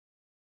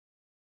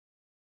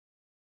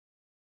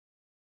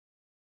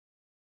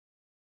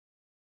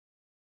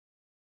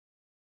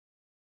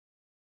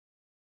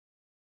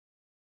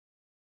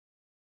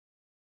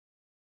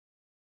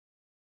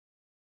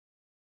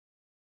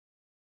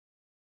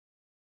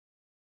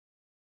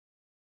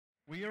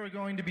We are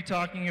going to be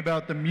talking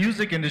about the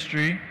music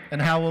industry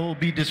and how it will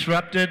be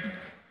disrupted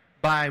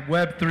by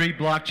Web3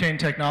 blockchain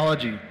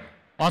technology.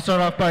 I'll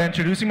start off by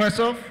introducing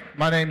myself.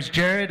 My name's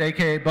Jared,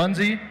 aka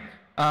Bunzy.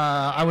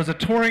 I was a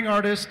touring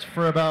artist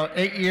for about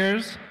 8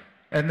 years,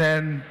 and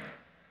then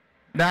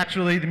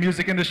naturally the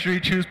music industry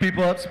chews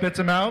people up, spits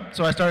them out,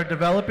 so I started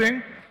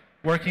developing,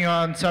 working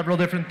on several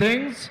different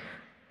things,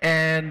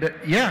 and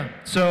yeah,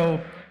 so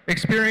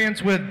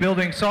experience with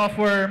building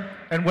software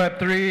and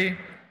Web3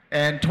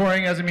 and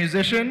touring as a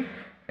musician.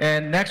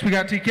 And next we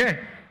got TK.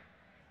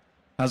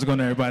 How's it going,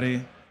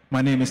 everybody?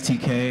 My name is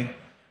TK.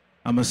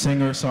 I'm a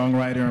singer,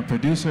 songwriter, and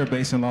producer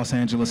based in Los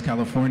Angeles,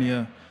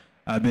 California.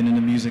 I've been in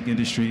the music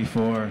industry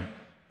for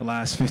the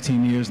last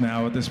 15 years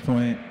now at this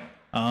point.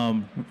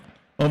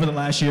 Over the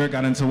last year, I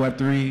got into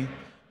Web3,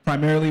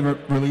 primarily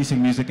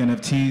releasing music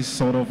NFTs,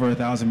 sold over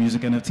 1,000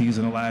 music NFTs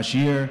in the last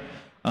year.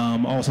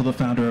 Also the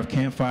founder of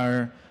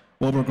Campfire.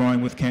 What we're growing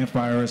with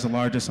Campfire is the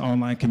largest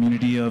online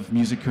community of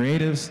music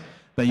creatives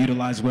that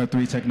utilize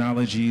Web3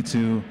 technology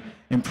to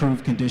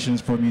improve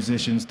conditions for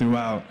musicians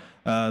throughout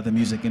the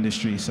music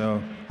industry.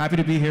 So happy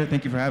to be here.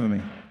 Thank you for having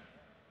me.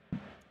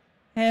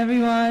 Hey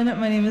everyone,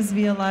 my name is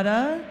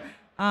Violetta.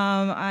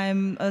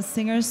 I'm a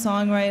singer,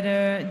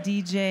 songwriter,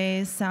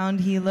 DJ, sound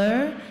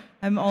healer.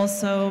 I'm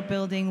also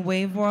building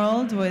Wave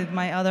World with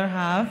my other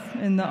half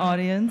in the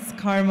audience,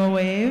 Karma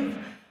Wave.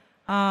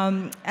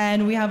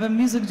 And we have a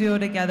music duo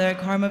together,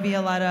 Karma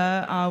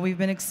Violetta. We've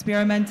been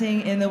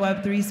experimenting in the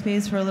Web3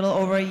 space for a little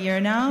over a year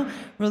now,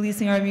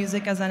 releasing our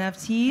music as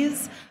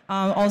NFTs.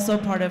 Also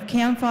part of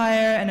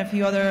Campfire and a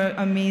few other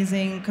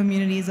amazing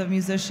communities of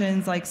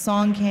musicians like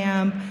Song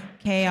Camp,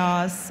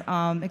 Chaos.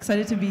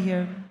 Excited to be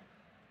here.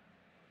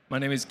 My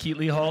name is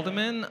Keatley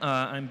Haldeman.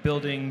 I'm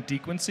building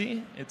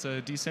Dequency. It's a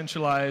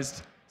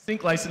decentralized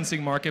sync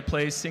licensing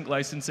marketplace. Sync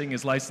licensing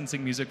is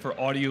licensing music for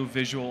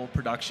audio-visual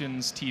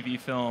productions, TV,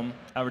 film,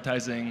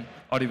 advertising,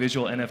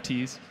 audiovisual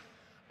NFTs.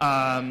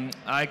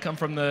 I come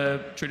from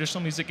the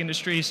traditional music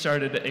industry,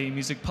 started a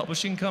music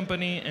publishing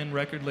company and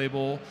record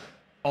label,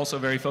 also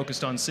very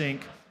focused on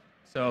sync.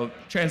 So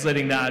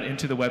translating that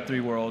into the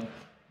Web3 world,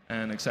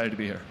 and excited to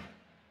be here.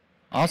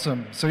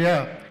 Awesome. So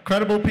yeah,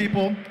 credible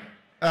people.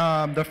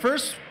 The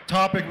first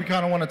topic we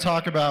kind of want to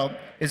talk about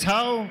is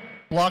how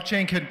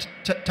blockchain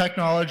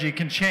technology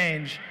can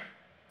change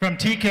from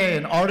TK,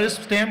 an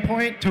artist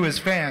standpoint, to his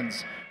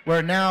fans,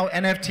 where now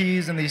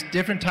NFTs and these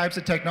different types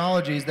of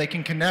technologies, they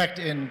can connect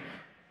in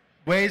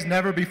ways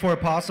never before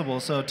possible.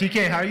 So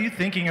TK, how are you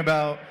thinking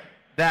about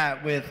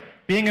that with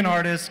being an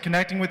artist,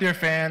 connecting with your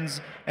fans,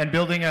 and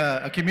building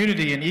a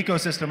community, an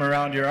ecosystem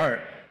around your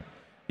art?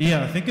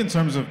 Yeah, I think in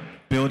terms of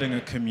building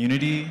a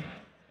community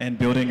and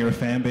building your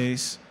fan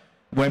base,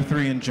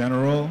 Web3 in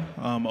general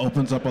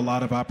opens up a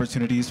lot of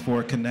opportunities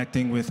for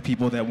connecting with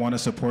people that want to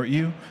support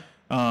you.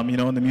 You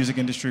know, in the music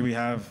industry, we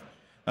have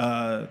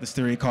this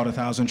theory called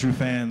 1,000 true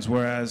fans,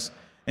 whereas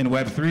in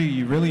Web3,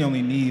 you really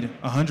only need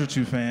 100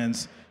 true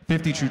fans,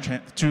 50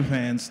 true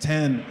fans,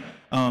 10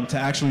 to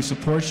actually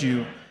support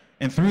you.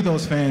 And through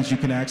those fans, you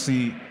can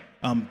actually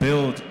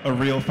build a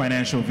real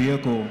financial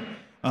vehicle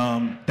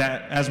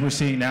that, as we're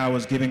seeing now,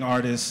 is giving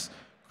artists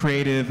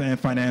creative and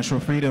financial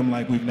freedom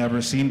like we've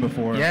never seen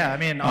before. Yeah, I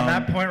mean, on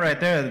that point right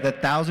there, the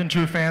 1,000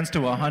 true fans to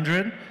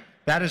 100,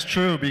 that is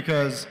true,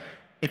 because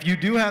if you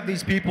do have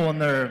these people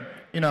and they're,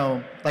 you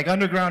know, like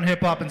underground hip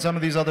hop and some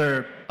of these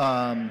other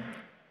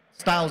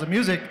styles of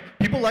music,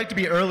 people like to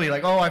be early,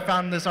 like, oh, I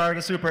found this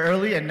artist super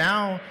early, and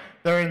now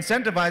they're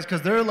incentivized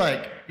because they're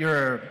like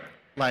your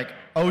like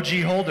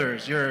OG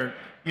holders, your,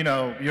 you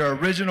know, your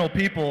original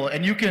people,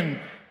 and you can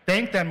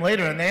thank them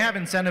later, and they have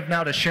incentive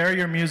now to share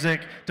your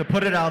music, to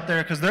put it out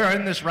there, because they're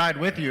in this ride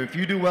with you. If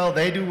you do well,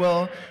 they do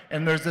well,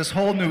 and there's this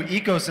whole new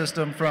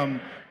ecosystem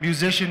from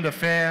musician to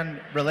fan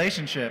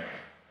relationship.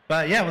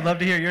 But yeah, would love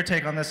to hear your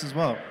take on this as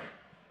well.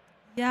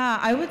 Yeah,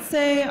 I would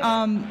say,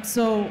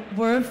 so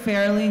we're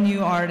fairly new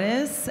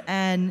artists,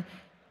 and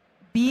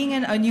being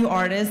a new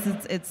artist,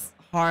 it's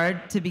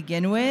hard to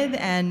begin with,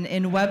 and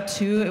in Web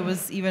 2 it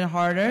was even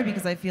harder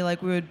because I feel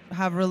like we would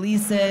have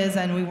releases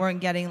and we weren't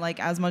getting like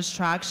as much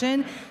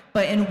traction.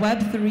 But in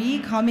Web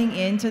 3, coming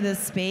into this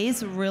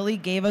space really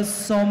gave us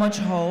so much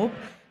hope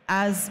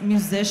as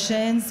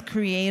musicians,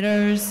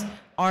 creators,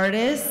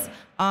 artists.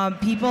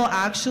 People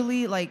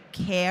actually like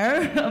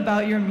care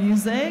about your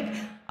music.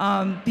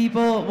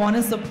 People want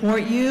to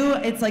support you.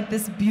 It's like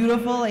this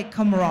beautiful like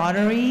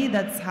camaraderie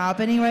that's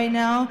happening right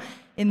now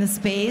in the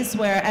space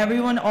where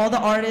everyone, all the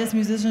artists,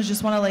 musicians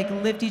just want to like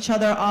lift each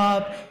other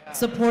up,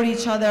 support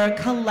each other,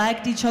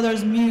 collect each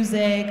other's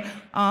music,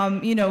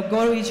 you know,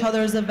 go to each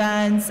other's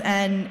events,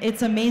 and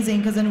it's amazing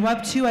because in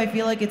Web 2 I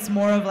feel like it's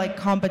more of like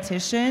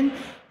competition,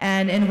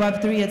 and in Web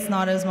 3 it's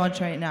not as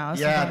much right now.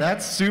 So yeah,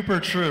 that's super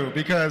true,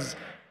 because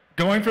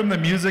going from the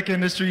music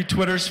industry,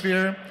 Twitter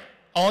sphere,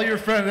 all your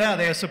friends, yeah,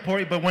 they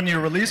support you, but when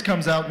your release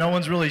comes out, no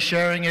one's really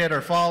sharing it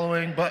or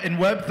following. But in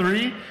Web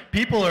 3,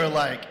 people are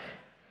like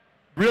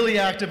really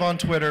active on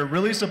Twitter,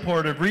 really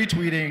supportive,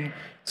 retweeting,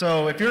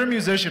 So if you're a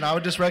musician, I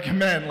would just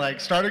recommend like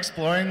start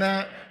exploring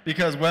that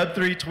because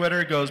Web3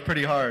 Twitter goes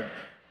pretty hard.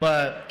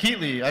 But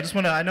Keatley,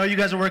 I know you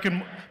guys are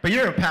working, but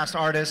you're a past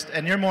artist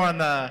and you're more on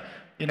the,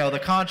 the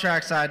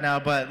contract side now,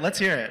 but let's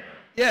hear it.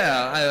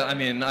 Yeah, I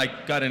mean,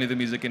 I got into the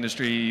music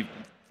industry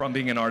from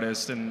being an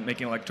artist and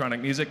making electronic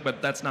music,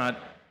 but that's not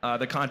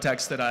the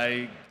context that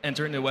I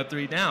enter into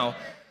Web3 now.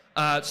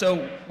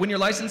 So when you're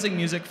licensing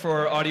music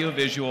for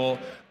audio-visual,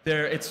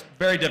 it's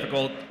very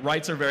difficult.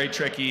 Rights are very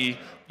tricky.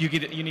 You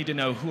need to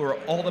know who are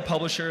all the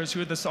publishers,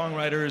 who are the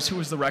songwriters, who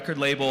is the record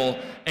label,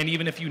 and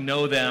even if you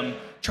know them,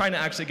 trying to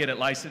actually get it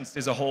licensed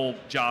is a whole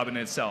job in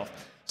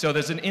itself. So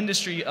there's an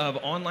industry of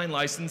online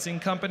licensing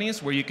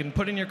companies where you can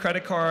put in your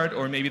credit card,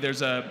 or maybe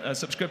there's a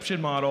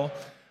subscription model,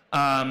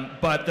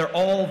 but they're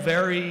all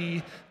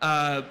very,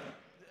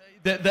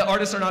 the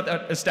artists are not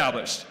that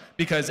established,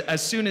 because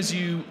as soon as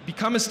you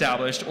become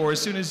established, or as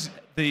soon as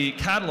the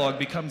catalog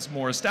becomes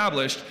more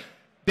established,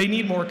 they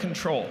need more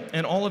control.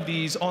 And all of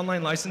these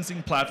online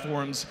licensing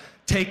platforms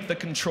take the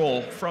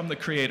control from the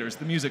creators,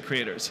 the music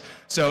creators.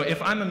 So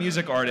if I'm a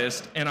music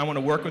artist and I want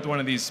to work with one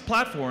of these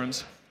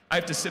platforms, I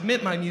have to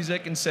submit my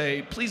music and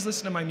say, please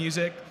listen to my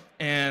music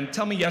and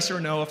tell me yes or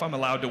no if I'm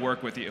allowed to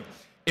work with you.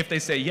 If they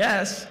say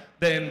yes,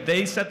 then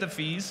they set the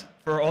fees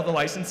for all the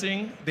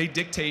licensing. They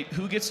dictate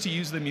who gets to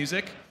use the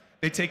music.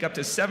 They take up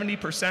to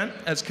 70%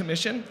 as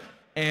commission,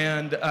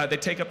 and they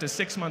take up to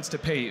 6 months to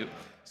pay you.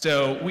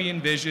 So we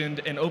envisioned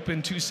an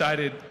open,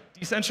 two-sided,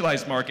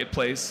 decentralized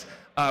marketplace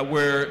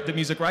where the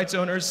music rights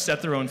owners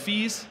set their own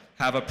fees,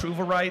 have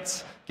approval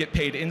rights, get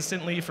paid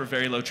instantly for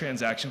very low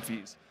transaction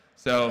fees.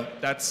 So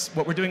that's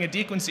what we're doing at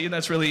Decentralized, and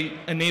that's really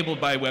enabled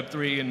by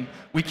Web3, and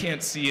we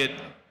can't see it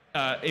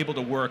able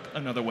to work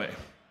another way.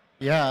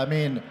 Yeah, I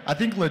mean, I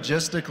think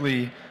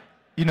logistically,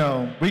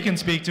 we can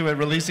speak to it,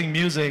 releasing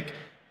music,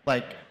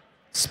 like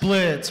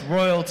splits,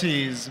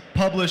 royalties,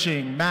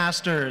 publishing,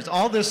 masters,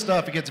 all this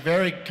stuff, it gets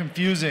very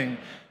confusing.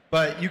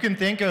 But you can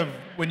think of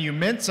when you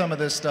mint some of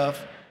this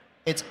stuff,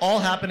 it's all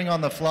happening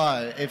on the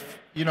fly. If,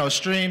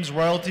 streams,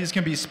 royalties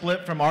can be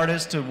split from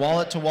artist to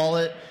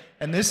wallet,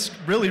 and this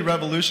really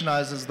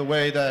revolutionizes the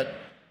way that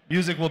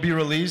music will be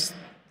released.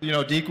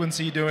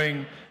 Decentralized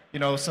doing,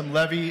 some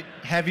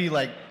heavy,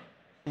 like,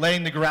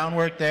 laying the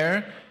groundwork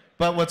there.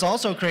 But what's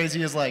also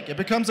crazy is, like, it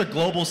becomes a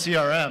global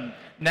CRM.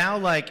 Now,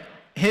 like,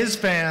 his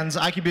fans,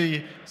 I could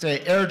say,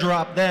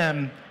 airdrop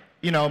them,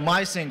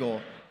 my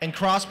single, and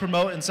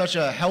cross-promote in such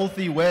a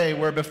healthy way,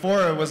 where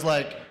before it was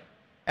like,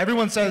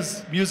 everyone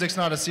says music's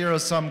not a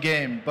zero-sum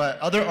game, but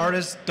other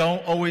artists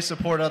don't always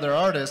support other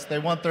artists. They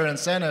want their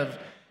incentive.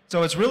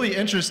 So it's really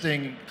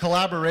interesting.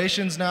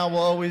 Collaborations now will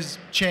always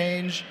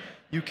change.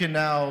 You can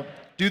now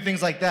do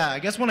things like that. I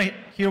guess I want to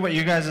hear what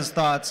you guys'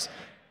 thoughts,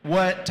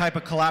 what type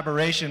of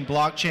collaboration,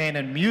 blockchain,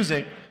 and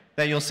music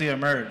that you'll see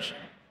emerge.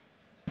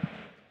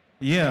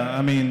 Yeah,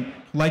 I mean,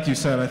 like you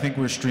said, I think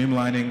we're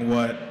streamlining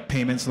what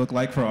payments look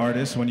like for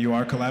artists when you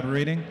are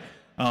collaborating.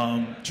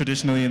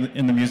 Traditionally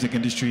in the music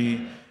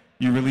industry,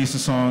 you release a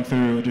song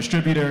through a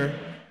distributor,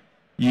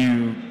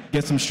 you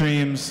get some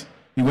streams,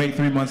 you wait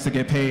 3 months to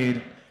get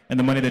paid, and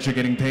the money that you're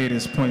getting paid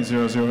is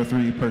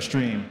 0.003 per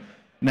stream.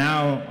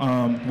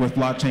 Now, with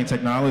blockchain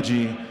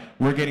technology,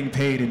 we're getting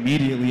paid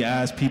immediately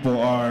as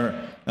people are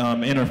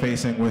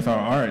interfacing with our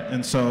art.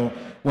 And so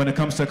when it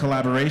comes to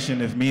collaboration,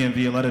 if me and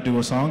Violetta do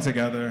a song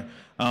together,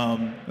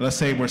 let's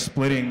say we're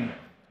splitting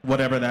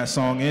whatever that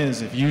song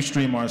is. If you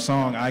stream our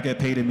song, I get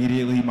paid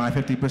immediately my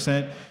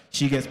 50%,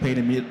 she gets paid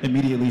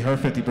immediately her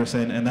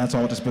 50%, and that's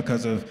all just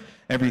because of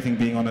everything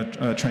being on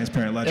a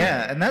transparent ledger.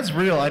 Yeah, and that's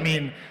real. I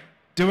mean,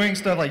 doing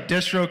stuff like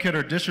DistroKid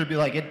or Distribute,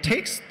 like, it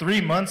takes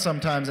 3 months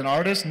sometimes, and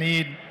artists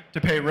need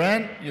to pay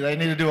rent, they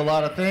need to do a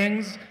lot of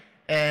things.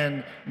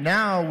 And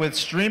now with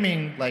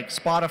streaming like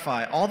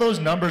Spotify, all those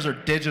numbers are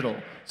digital.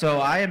 So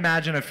I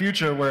imagine a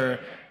future where,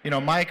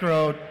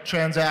 micro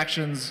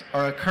transactions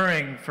are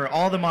occurring for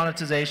all the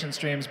monetization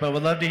streams, but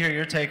would love to hear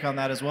your take on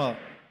that as well.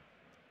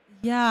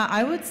 Yeah,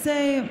 I would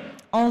say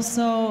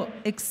also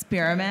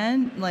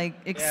experiment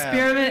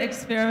experiment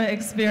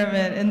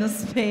in the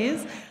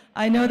space.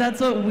 I know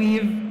that's what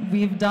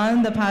we've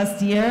done the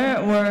past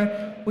year,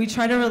 where we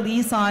try to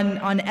release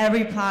on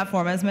every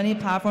platform, as many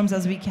platforms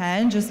as we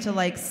can, just to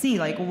like see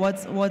like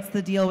what's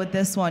the deal with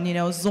this one.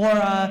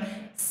 Zora,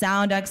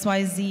 Sound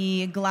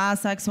XYZ,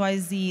 Glass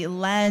XYZ,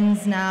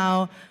 Lens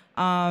now,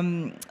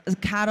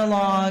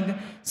 catalog.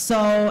 So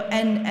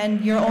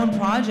and your own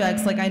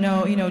projects, like I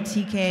know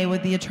TK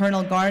with the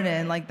Eternal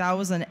Garden, like that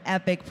was an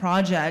epic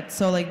project.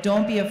 So like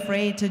don't be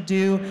afraid to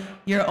do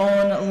your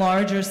own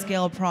larger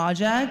scale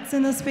projects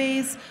in the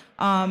space.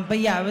 But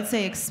yeah, I would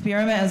say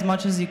experiment as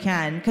much as you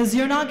can, because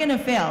you're not gonna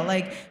fail.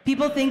 Like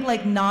people think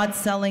like not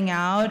selling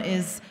out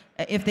is,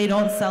 if they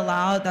don't sell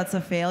out, that's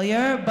a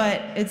failure, but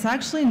it's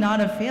actually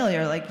not a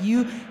failure. Like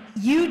you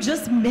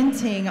just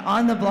minting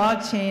on the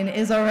blockchain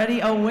is already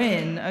a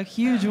win, a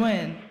huge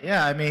win.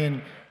 Yeah, I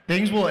mean,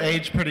 things will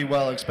age pretty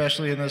well,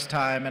 especially in this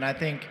time, and I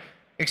think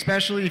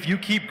especially if you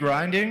keep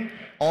grinding,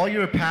 all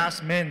your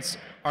past mints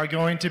are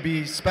going to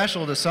be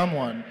special to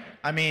someone.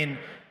 I mean,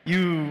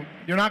 you're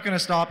not going to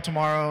stop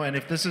tomorrow, and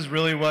if this is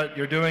really what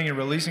you're doing, you're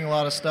releasing a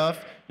lot of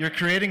stuff, you're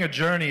creating a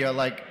journey,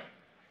 not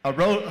a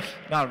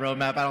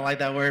roadmap, I don't like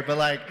that word, but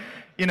like,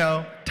 you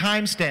know,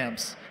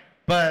 timestamps.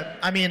 But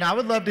I mean, I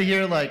would love to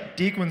hear like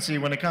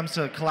Decentralized when it comes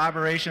to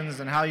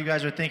collaborations and how you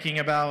guys are thinking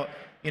about,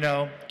 you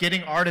know,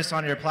 getting artists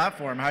on your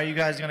platform. How are you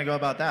guys going to go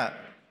about that?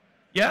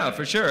 Yeah,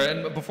 for sure.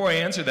 And before I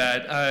answer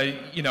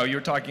that, you know,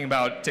 you're talking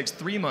about it takes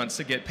 3 months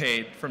to get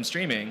paid from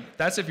streaming.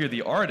 That's if you're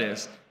the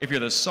artist. If you're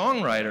the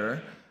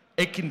songwriter,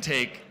 it can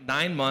take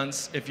 9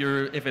 months. If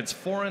it's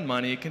foreign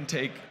money, it can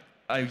take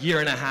a year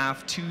and a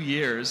half, 2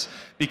 years,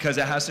 because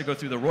it has to go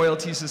through the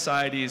royalty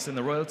societies, and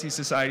the royalty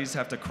societies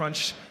have to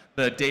crunch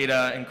the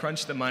data and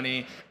crunch the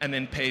money and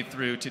then pay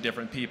through to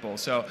different people.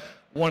 So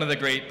one of the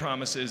great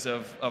promises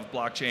of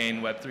blockchain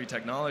Web3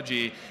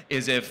 technology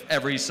is if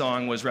every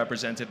song was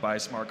represented by a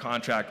smart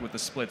contract with the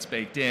splits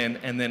baked in,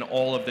 and then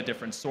all of the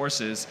different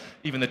sources,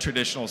 even the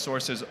traditional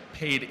sources,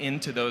 paid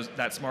into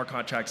that smart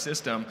contract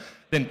system,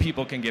 then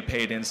people can get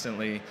paid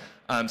instantly.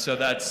 So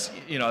that's,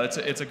 you know,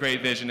 it's a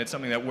great vision. It's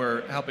something that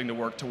we're helping to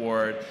work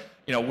toward.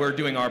 You know, we're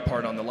doing our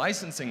part on the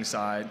licensing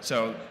side.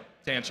 So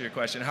to answer your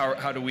question,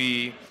 how do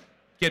we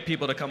get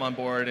people to come on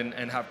board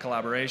and have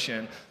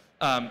collaboration?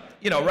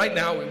 You know, right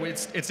now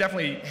it's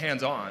definitely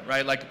hands-on,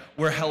 right? Like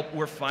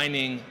we're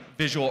finding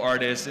visual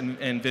artists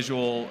and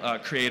visual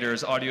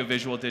creators,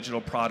 audio-visual digital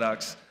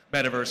products,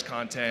 metaverse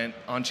content,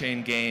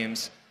 on-chain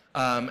games,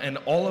 and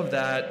all of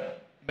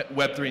that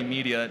Web3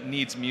 media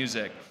needs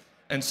music.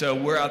 And so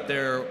we're out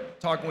there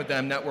talking with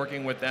them,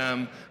 networking with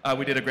them.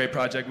 We did a great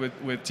project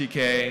with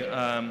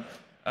TK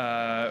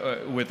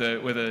with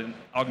an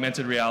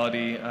augmented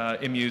reality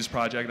Imuse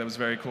project that was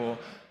very cool.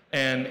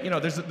 And you know,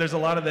 there's a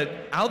lot of it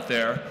out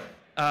there.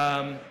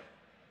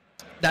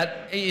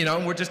 That, you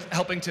know, we're just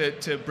helping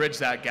to bridge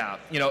that gap.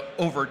 You know,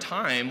 over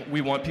time,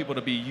 we want people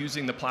to be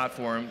using the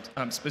platform.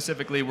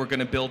 Specifically, we're going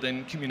to build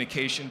in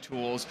communication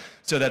tools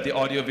so that the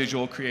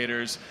audiovisual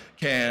creators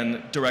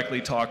can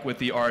directly talk with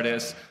the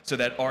artists, so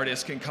that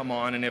artists can come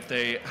on, and if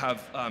they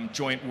have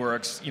joint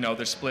works, you know,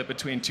 they're split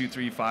between 2,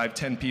 3, 5,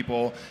 10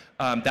 people.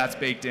 That's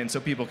baked in, so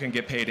people can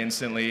get paid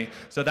instantly.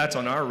 So that's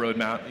on our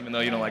roadmap, even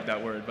though you don't like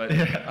that word, but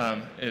that's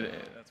what we're doing.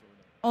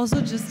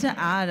 Also, just to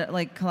add,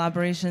 like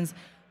collaborations,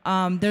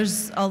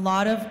 there's a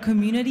lot of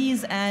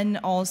communities and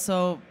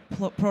also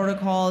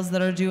protocols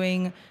that are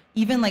doing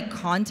even like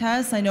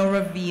contests. I know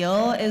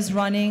Reveal is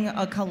running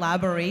a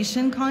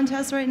collaboration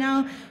contest right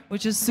now,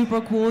 which is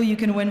super cool. You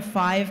can win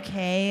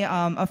 5K,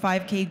 a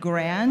 5K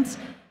grant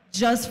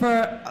just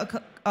for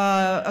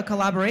a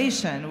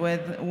collaboration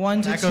with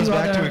 1 to 2 other. That goes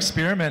back to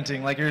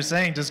experimenting, like you're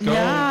saying. Just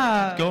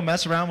go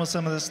mess around with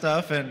some of this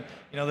stuff, and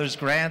you know, there's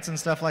grants and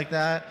stuff like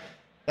that.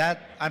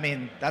 I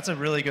mean, that's a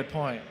really good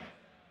point.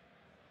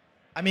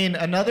 I mean,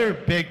 another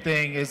big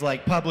thing is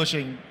like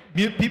publishing.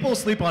 People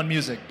sleep on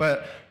music,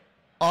 but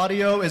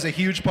audio is a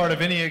huge part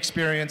of any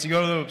experience. You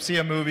go to see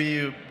a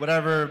movie,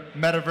 whatever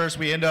metaverse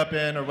we end up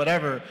in or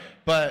whatever,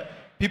 but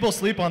people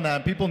sleep on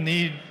that. People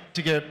need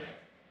to get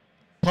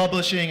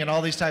publishing and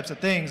all these types of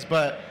things.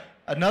 But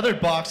another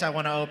box I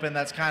want to open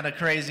that's kind of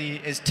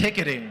crazy is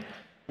ticketing,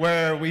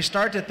 where we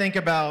start to think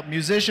about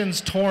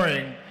musicians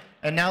touring,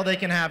 and now they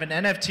can have an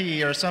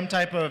NFT or some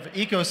type of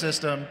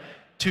ecosystem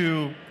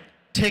to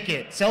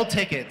sell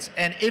tickets.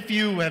 And if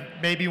you have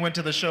maybe went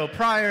to the show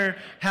prior,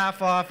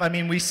 half off, I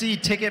mean, we see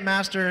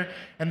Ticketmaster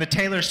and the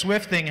Taylor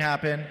Swift thing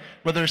happen,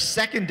 where there's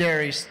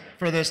secondaries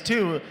for this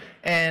too,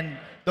 and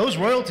those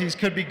royalties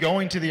could be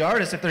going to the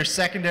artist if there's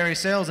secondary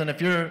sales, and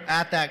if you're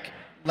at that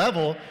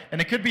level,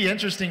 and it could be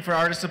interesting for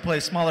artists to play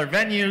smaller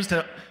venues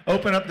to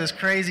open up this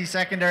crazy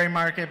secondary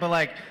market. But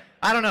like,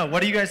 I don't know,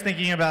 what are you guys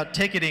thinking about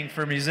ticketing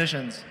for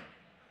musicians?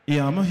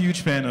 Yeah, I'm a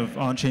huge fan of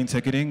on-chain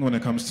ticketing when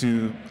it comes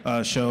to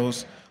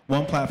shows.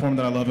 One platform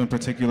that I love in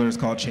particular is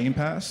called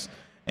ChainPass,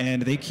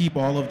 and they keep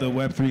all of the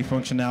Web3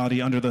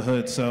 functionality under the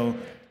hood, so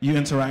you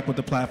interact with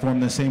the platform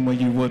the same way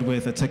you would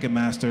with a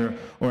Ticketmaster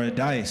or a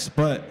Dice.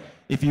 But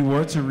if you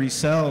were to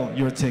resell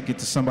your ticket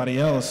to somebody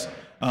else,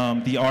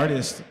 the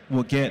artist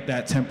will get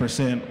that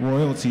 10%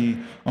 royalty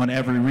on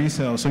every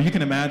resale. So you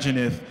can imagine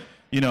if,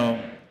 you know,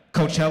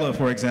 Coachella,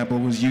 for example,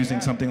 was using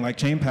something like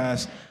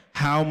ChainPass,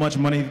 how much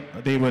money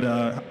they would,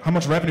 how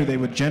much revenue they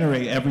would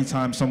generate every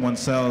time someone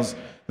sells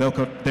their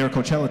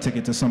Coachella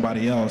ticket to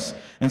somebody else.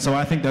 And so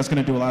I think that's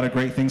going to do a lot of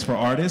great things for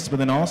artists, but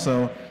then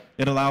also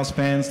it allows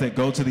fans that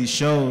go to these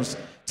shows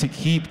to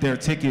keep their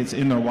tickets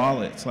in their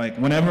wallets. Like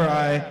whenever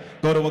I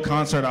go to a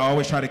concert, I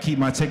always try to keep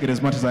my ticket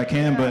as much as I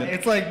can, but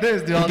it's like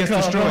this, dude. It gets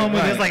destroyed. Home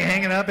with this like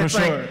hanging up. It's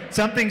sure. like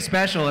something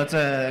special. It's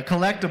a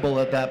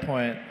collectible at that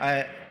point.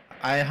 I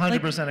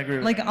 100% agree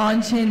with like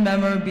on-chain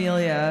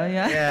memorabilia,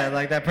 yeah? Yeah,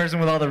 like that person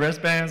with all the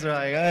wristbands are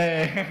like,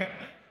 hey.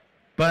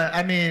 But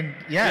I mean,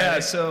 yeah. Yeah,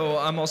 so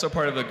I'm also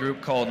part of a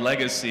group called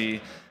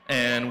Legacy,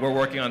 and we're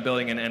working on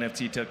building an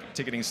NFT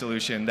ticketing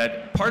solution.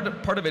 That part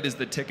of it is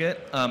the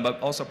ticket, but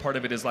also part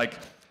of it is like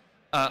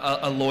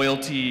a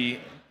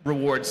loyalty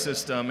reward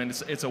system, and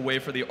it's a way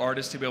for the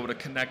artist to be able to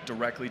connect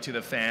directly to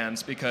the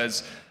fans,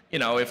 because, you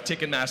know, if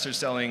Ticketmaster's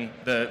selling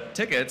the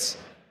tickets,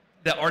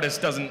 the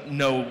artist doesn't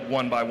know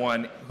one by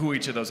one who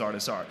each of those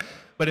artists are.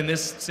 But in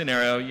this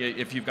scenario,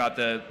 if you've got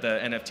the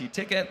NFT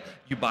ticket,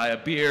 you buy a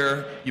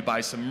beer, you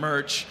buy some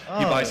merch,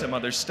 you buy some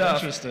other stuff.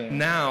 Interesting.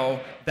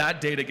 Now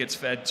that data gets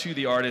fed to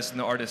the artist and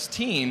the artist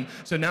team.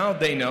 So now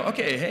they know,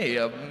 okay, hey,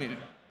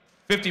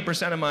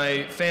 50% of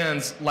my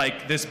fans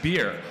like this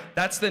beer.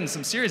 That's then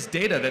some serious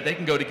data that they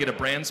can go to get a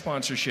brand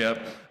sponsorship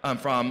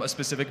from a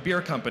specific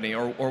beer company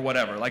or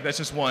whatever. Like that's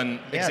just one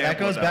example. Yeah, that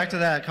goes back to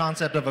that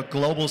concept of a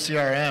global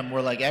CRM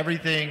where like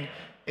everything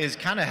is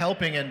kind of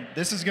helping, and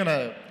this is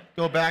gonna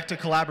go back to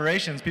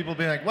collaborations. People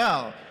being like,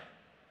 wow,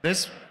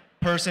 this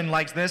person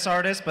likes this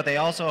artist, but they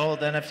also hold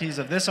NFTs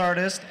of this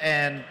artist,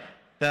 and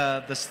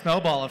the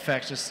snowball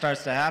effect just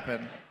starts to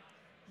happen.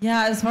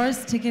 Yeah, as far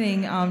as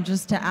ticketing,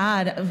 just to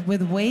add,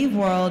 with Wave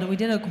World, we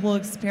did a cool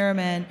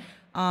experiment,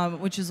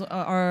 which is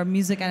our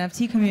music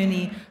NFT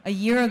community. A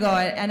year ago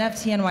at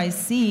NFT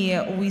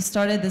NYC, we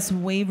started this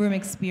Wave Room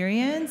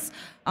experience,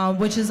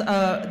 which is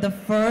the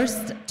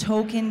first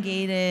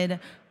token-gated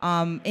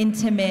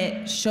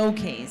intimate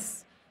showcase.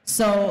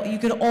 So you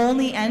could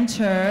only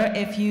enter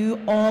if you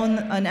own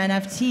an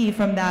NFT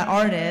from that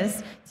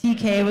artist.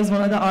 TK was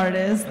one of the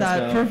artists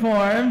that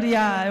performed.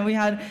 Yeah, and we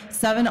had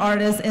 7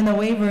 artists in the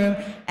Wave Room,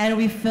 and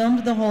we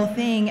filmed the whole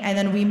thing, and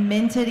then we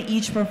minted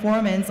each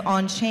performance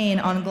on chain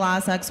on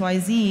Glass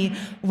XYZ,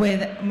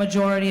 with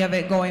majority of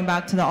it going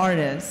back to the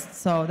artist.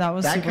 So that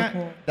was super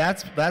cool.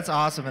 That's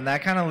awesome, and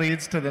that kind of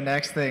leads to the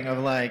next thing of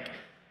like,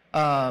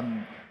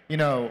 you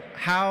know,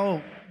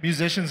 how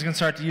musicians can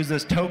start to use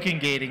this token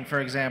gating, for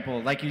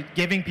example, like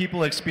giving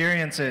people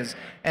experiences.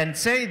 And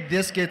say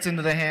this gets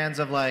into the hands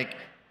of like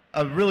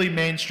a really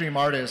mainstream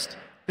artist.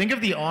 Think of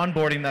the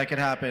onboarding that could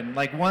happen.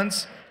 Like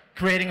once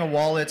creating a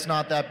wallet's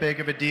not that big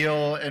of a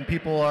deal and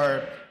people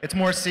are, it's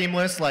more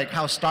seamless, like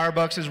how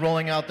Starbucks is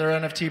rolling out their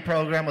NFT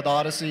program with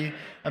Odyssey.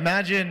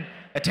 Imagine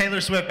a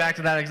Taylor Swift, back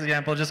to that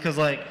example, just because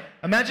like,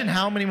 imagine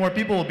how many more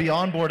people will be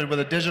onboarded with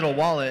a digital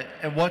wallet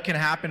and what can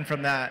happen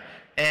from that.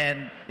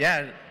 And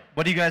yeah,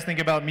 what do you guys think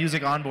about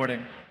music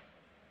onboarding?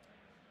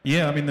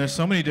 Yeah, I mean, there's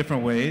so many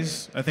different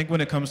ways. I think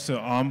when it comes to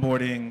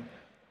onboarding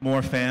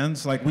more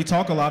fans, like we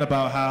talk a lot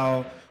about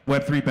how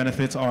Web3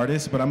 benefits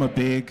artists, but I'm a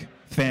big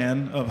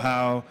fan of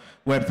how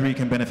Web3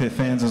 can benefit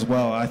fans as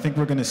well. I think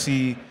we're going to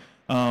see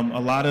a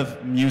lot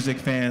of music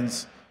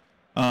fans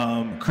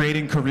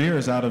creating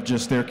careers out of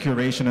just their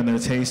curation and their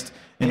taste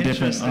in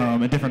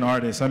different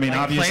artists. I mean, like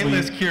obviously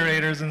playlist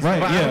curators and stuff.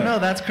 Right, yeah. I don't know,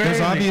 that's crazy.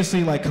 There's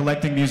obviously like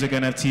collecting music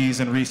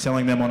NFTs and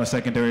reselling them on a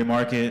secondary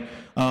market.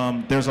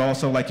 There's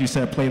also, like you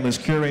said, playlist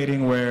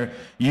curating, where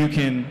you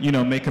can, you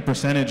know, make a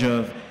percentage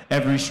of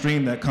every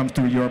stream that comes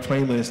through your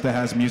playlist that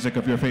has music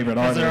of your favorite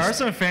artist. There are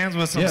some fans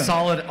with some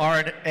solid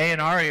art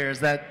A&R ears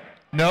that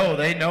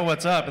they know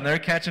what's up and they're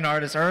catching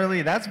artists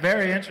early. That's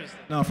very interesting.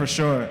 No, for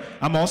sure.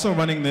 I'm also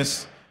running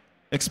this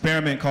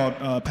experiment called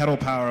Pedal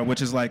Power,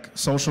 which is like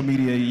social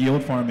media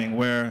yield farming,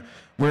 where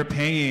we're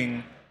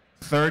paying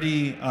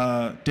 30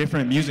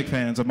 different music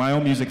fans, of my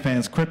own music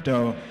fans,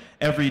 crypto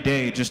every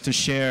day just to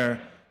share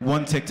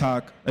one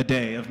TikTok a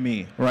day of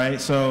me, right?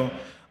 So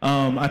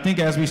I think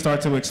as we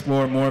start to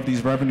explore more of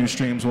these revenue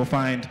streams, we'll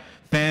find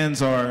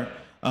fans are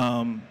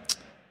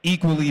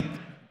equally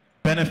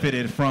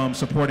benefited from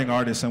supporting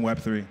artists in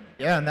Web3.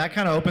 Yeah, and that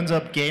kind of opens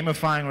up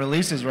gamifying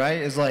releases, right?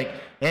 It's like,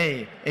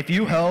 hey, if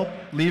you help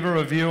leave a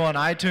review on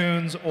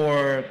iTunes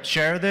or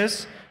share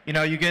this, you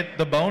know, you get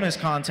the bonus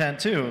content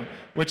too,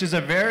 which is a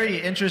very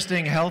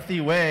interesting,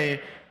 healthy way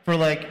for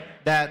like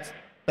that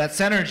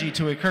synergy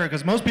to occur,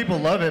 because most people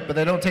love it, but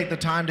they don't take the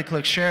time to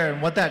click share,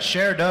 and what that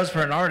share does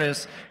for an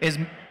artist is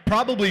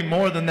probably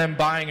more than them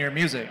buying your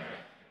music.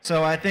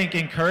 So I think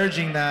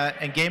encouraging that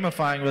and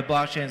gamifying with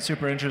blockchain is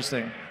super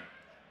interesting.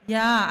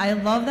 Yeah, I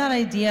love that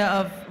idea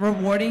of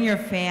rewarding your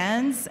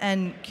fans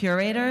and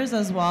curators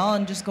as well.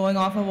 And just going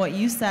off of what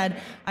you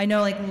said, I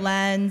know like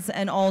Lens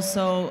and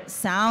also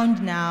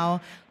Sound now,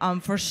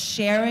 for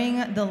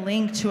sharing the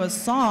link to a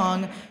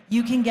song,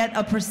 you can get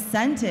a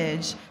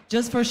percentage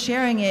just for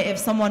sharing it if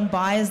someone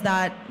buys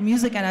that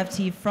music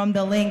NFT from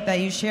the link that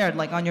you shared,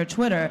 like on your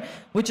Twitter,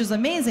 which is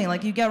amazing.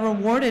 Like you get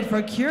rewarded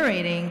for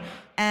curating.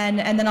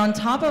 And then on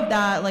top of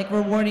that, like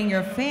rewarding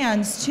your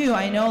fans too.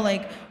 I know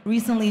like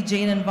recently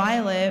Jaden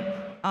Violet,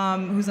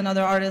 who's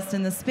another artist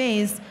in the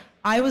space,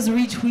 I was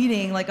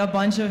retweeting like a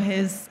bunch of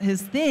his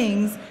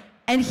things,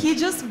 and he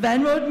just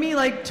Venmo'd me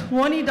like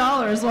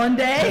 $20 one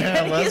day.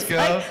 Yeah, and let's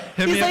go.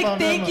 He's like,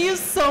 thank you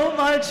so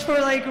much for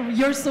like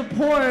your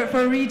support,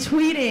 for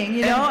retweeting,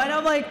 you know? And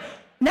I'm like,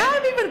 now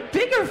I'm even a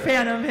bigger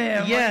fan of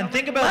him. Yeah, like, and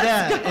think about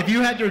that. If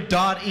you had your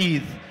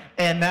 .eth,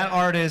 and that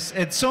artist,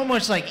 it's so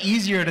much like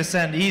easier to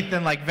send ETH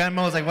than like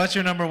Venmo is like, what's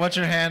your number, what's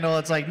your handle?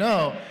 It's like,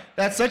 no,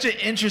 that's such an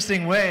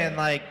interesting way, and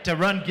like to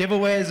run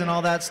giveaways and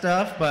all that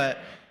stuff. But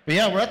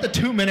yeah, we're at the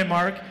 2-minute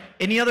mark.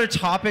 Any other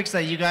topics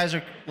that you guys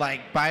are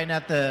like biting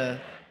at the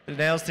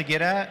nails to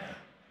get at?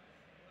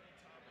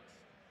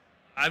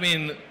 I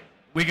mean,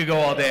 we could go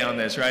all day on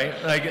this, right?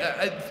 Like,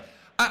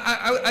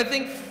 I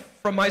think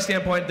from my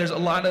standpoint, there's a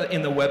lot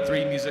in the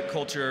Web3 music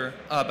culture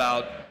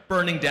about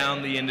burning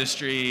down the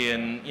industry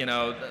and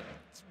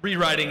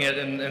rewriting it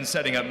and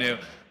setting up new.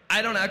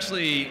 I don't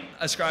actually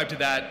ascribe to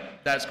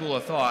that school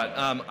of thought.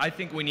 I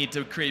think we need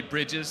to create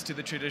bridges to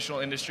the traditional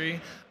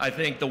industry. I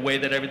think the way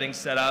that everything's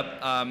set up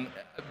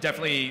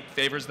definitely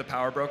favors the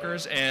power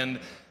brokers, and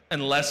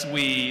unless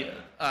we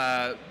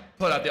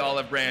put out the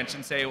olive branch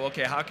and say, well,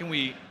 okay, how can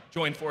we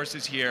join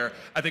forces here,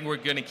 I think we're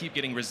going to keep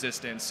getting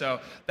resistance. So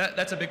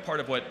that's a big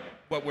part of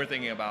what we're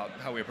thinking about,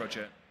 how we approach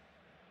it.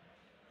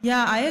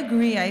 Yeah, I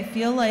agree. I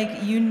feel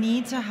like you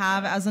need to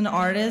have, as an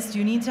artist,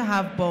 you need to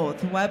have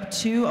both a Web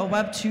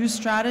 2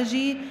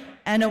 strategy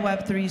and a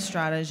Web 3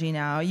 strategy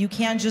now. You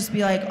can't just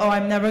be like, oh,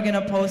 I'm never going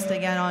to post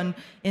again on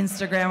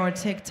Instagram or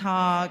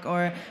TikTok,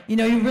 or, you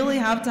really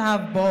have to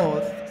have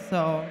both.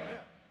 So.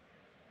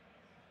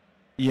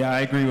 Yeah,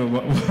 I agree with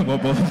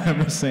what both of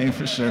them are saying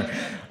for sure.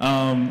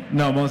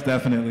 No, most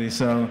definitely.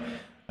 So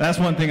that's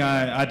one thing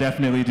I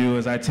definitely do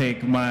is I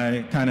take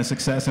my kind of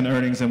success and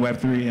earnings in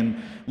Web3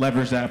 and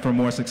leverage that for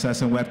more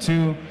success in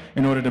Web2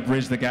 in order to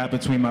bridge the gap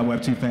between my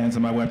Web2 fans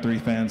and my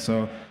Web3 fans.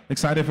 So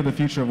excited for the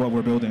future of what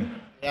we're building.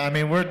 Yeah, I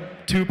mean, we're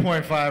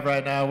 2.5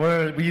 right now.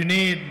 You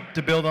need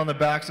to build on the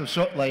backs of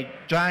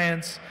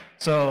giants.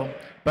 So,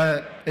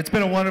 but it's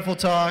been a wonderful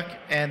talk,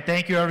 and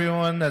thank you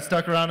everyone that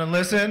stuck around and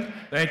listened.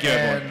 Thank you,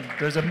 and everyone.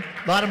 There's a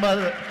lot of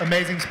other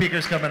amazing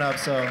speakers coming up,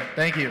 so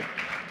thank you.